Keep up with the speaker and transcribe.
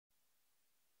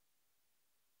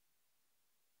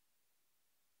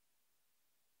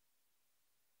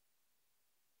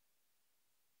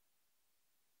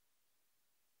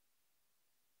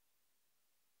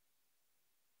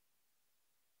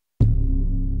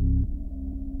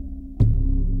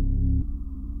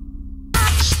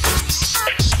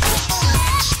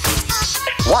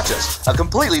Watch us, a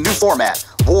completely new format.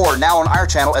 War now on our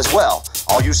channel as well.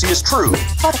 All you see is true.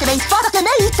 Vaadake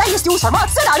meid, täiesti uus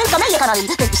formaat, sõda nüüd ka meie kanalil.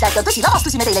 Kõik, mis näitab tõsi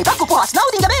lavastusi, me teile ei paku, puhas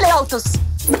nauding ja meelejahutus.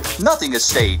 Nothing is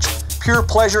staged. Pure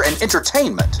pleasure and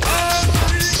entertainment.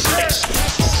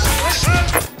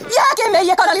 Jääge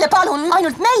meie kanalile, palun!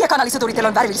 Ainult meie kanali sõduritel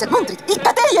on värvilised mundrid.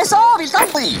 Ikka teie soovil ka...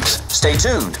 Please, stay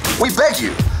tuned. We beg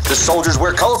you. The soldiers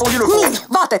wear colorful uniforms. Nii,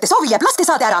 vaata, et te soovi jääb, laske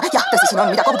saade ära. Jah, tõsi siin on,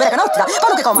 mida kogu perega nautida.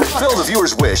 Paluge ka oma... Fill the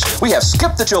viewer's wish. We have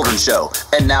skipped the children's show.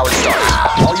 And now it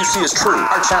starts. All you see is true.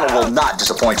 Our channel will not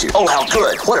disappoint you. Oh, how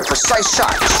good. What a precise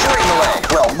shot. Straight in the leg.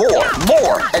 Well,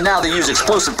 more. And now they use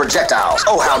explosive projectiles.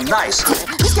 Oh, how nice.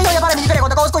 Miski ei hoia paremini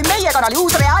perekonda koos kui meie kanali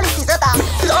uus reality sõda.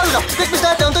 Alga, kõik mis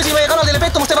näete on tõsi, meie kanal teile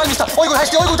pettumust ei valmista. Oi kui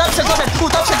hästi, oi kui täpselt lased.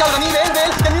 Kui täpselt jalga nii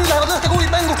veel. Ja nüüd lähevad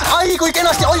lõhkekuulid mängu. Ai kui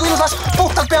kenasti, oi kui ilus lask.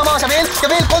 Puhtalt pea maas ja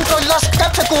veel kontrolli lask.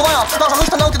 Täpselt kuhu vaja. Lausa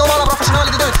mõistan nautida oma ala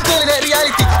professionaalide tööd. Tõeline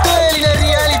reality.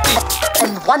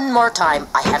 And one more time,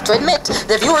 I have to admit,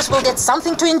 the viewers will get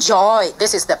something to enjoy.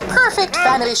 This is the perfect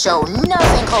family show.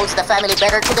 Nothing holds the family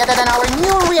better together than our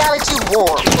new reality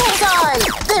war. Bullseye!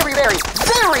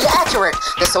 Very accurate.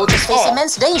 The soldiers face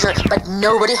immense danger, but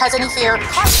nobody has any fear.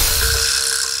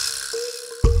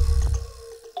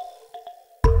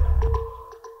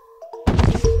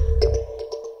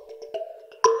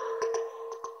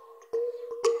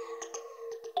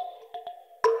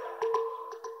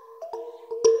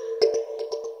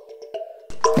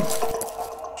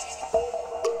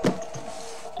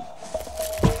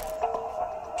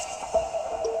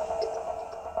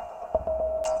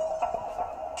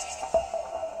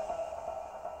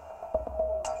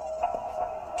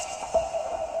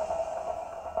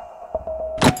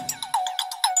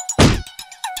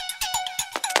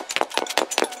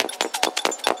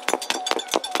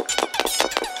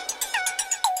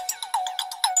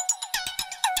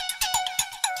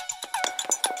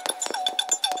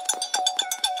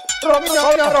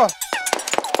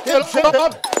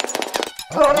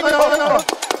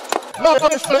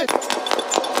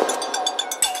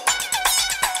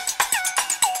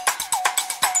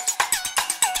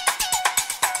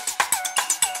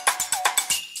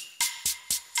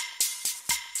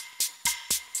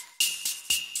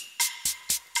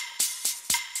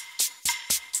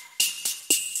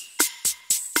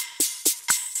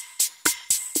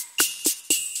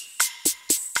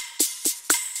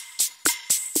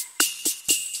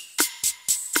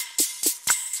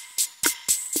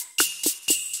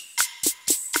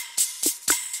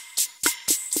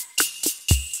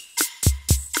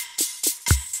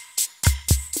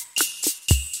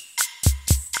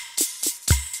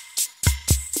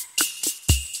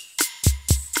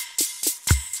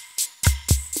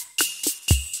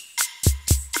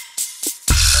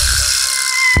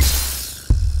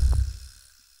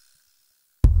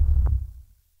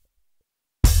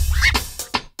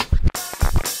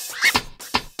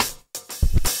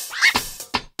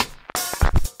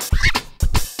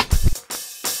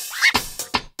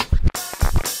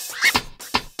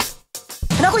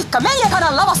 Nagu ikka, meie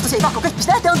kanal lavastusi ei paku, kõik mis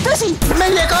näete on tõsi.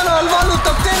 Meie kanal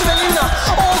vallutab terve linna.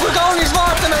 Kui kaunis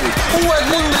vaatame. Uued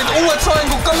mundrid, uued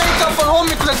soengud, ka make-up on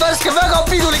hommikuselt värske, väga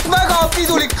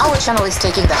pidulik. Our channel is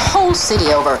taking the whole city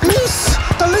over. Mis?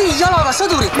 Ta lõi jalaga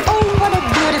sõdurit. Oh, what a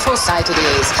beautiful sight it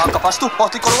is. Hakkab vastu,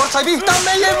 ohtlik olukord sai pihta,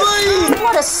 meie võim!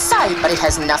 What a sight, but it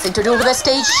has nothing to do with a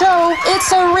stage show.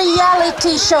 It's a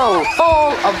reality show.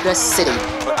 Fall of the city.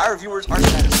 But our viewers aren't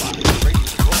satisfied. The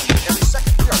ratings are growing every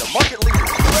second. We are the market leader.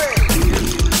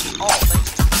 All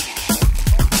thanks to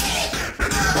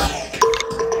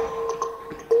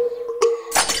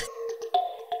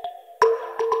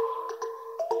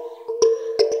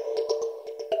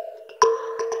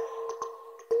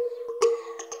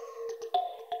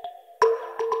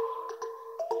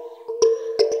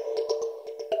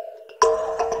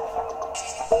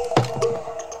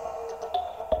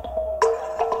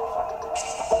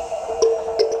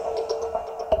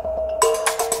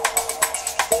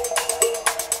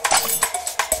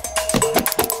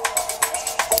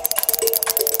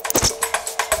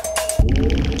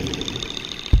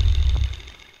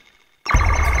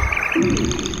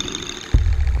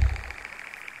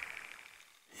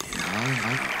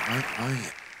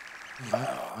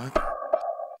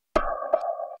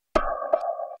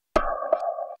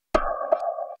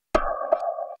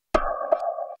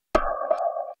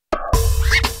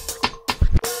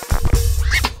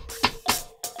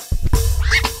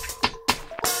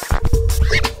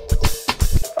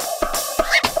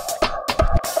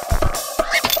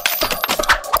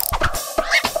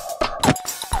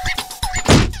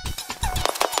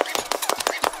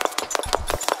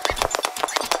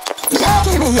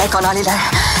meie kanalile.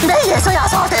 Meie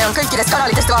sõjasaade on kõikidest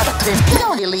kanalitest vaadatud.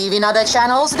 Don't believe in other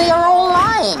channels, they are all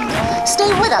lying. Stay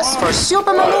with us for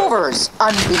super maneuvers.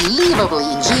 Unbelievably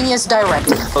ingenious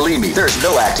directing. Believe me, there's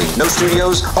no acting, no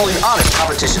studios, only honest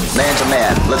competition, man to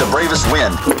man. Let the bravest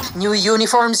win. New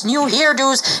uniforms, new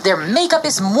hairdos, their makeup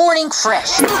is morning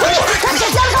fresh.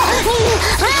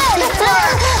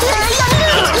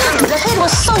 The head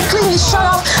was so cleanly shut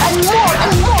off, and more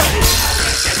and more.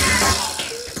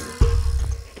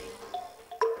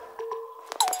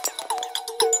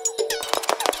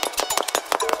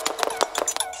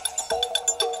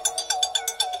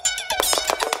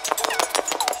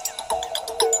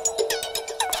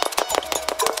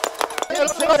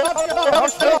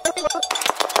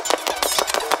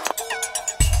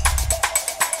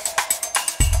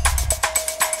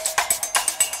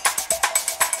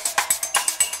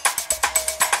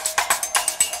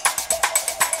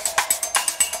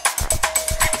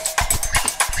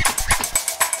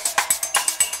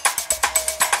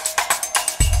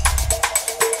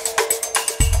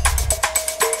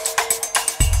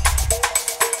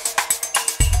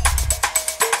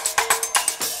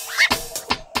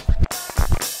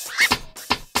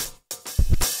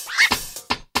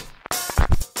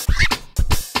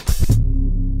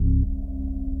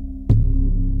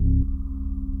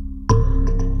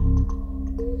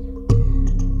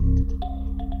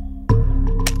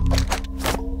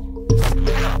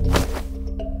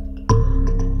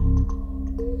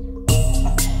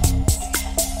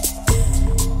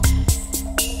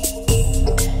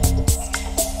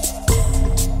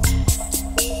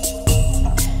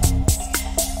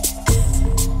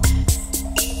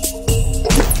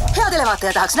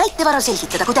 Vaataja tahaks näite varal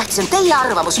selgitada, kui tähtis on teie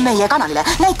arvamus meie kanalile.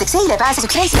 Näiteks eile pääses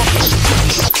üks reisile.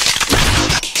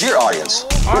 Dear audience,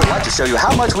 we would like to show you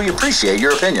how much we appreciate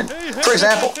your opinion. For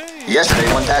example,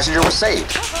 yesterday one passenger was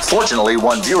saved. Fortunately,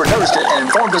 one viewer noticed it and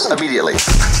informed us immediately.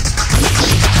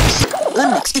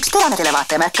 Õnneks üks terane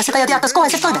televaataja märkas seda ja teatas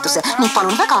koheselt toimetusse. Nii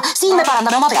palun väga, siin me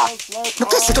parandame oma vea. No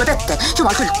kes see tuleb ette?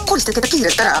 Jumal küll, kolistage ta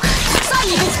kiirelt ära.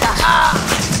 Sai pihta!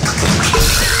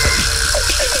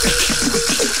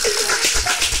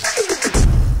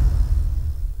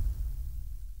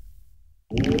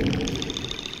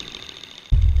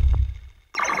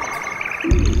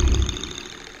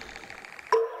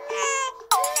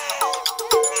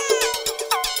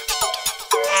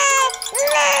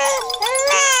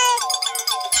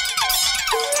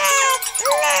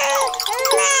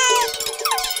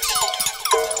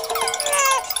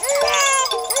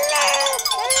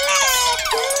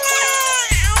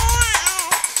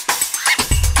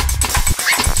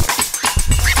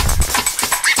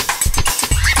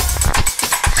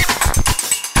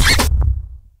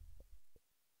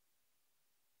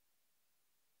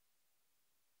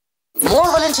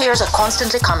 Volunteers are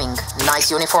constantly coming. Nice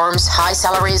uniforms, high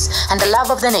salaries, and the love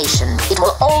of the nation. It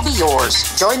will all be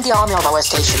yours. Join the army of our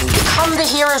station. Become the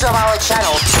heroes of our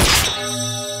channel.